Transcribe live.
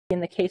In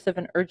the case of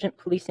an urgent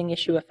policing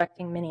issue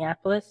affecting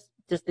Minneapolis,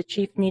 does the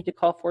chief need to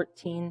call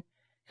 14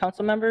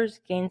 council members,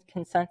 gain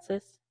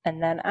consensus,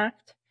 and then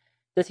act?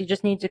 Does he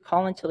just need to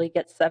call until he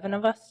gets 7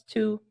 of us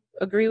to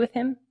agree with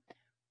him?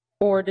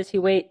 Or does he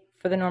wait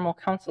for the normal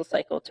council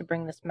cycle to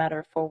bring this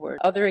matter forward?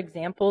 Other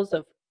examples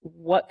of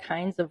what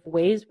kinds of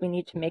ways we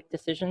need to make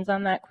decisions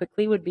on that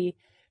quickly would be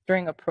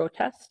during a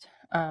protest,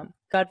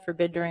 God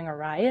forbid during a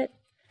riot.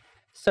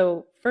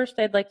 So first,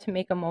 I'd like to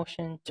make a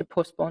motion to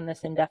postpone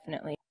this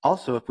indefinitely.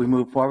 Also, if we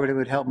move forward, it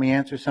would help me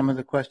answer some of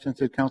the questions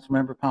that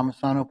Councilmember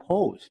Palmisano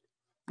posed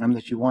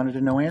that you wanted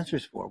to know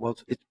answers for. Well,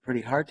 it's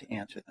pretty hard to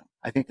answer them.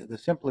 I think that the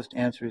simplest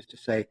answer is to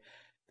say,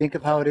 think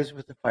of how it is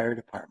with the fire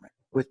department,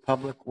 with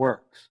public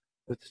works,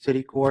 with the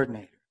city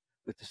coordinator,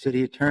 with the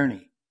city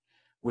attorney,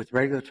 with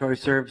regulatory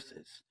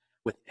services,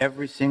 with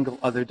every single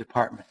other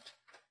department.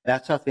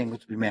 That's how things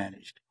would be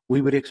managed.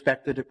 We would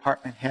expect the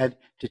department head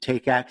to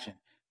take action.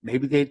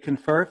 Maybe they'd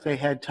confer if they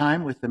had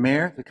time with the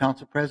mayor, the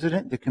council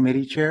president, the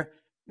committee chair.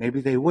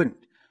 Maybe they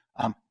wouldn't.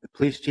 The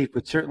police chief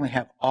would certainly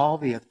have all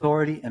the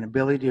authority and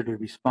ability to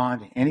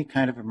respond to any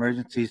kind of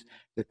emergencies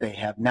that they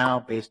have now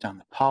based on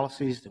the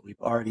policies that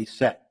we've already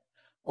set.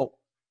 Oh,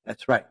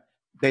 that's right.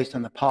 Based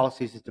on the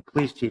policies that the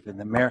police chief and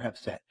the mayor have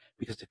set,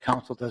 because the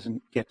council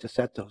doesn't get to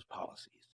set those policies.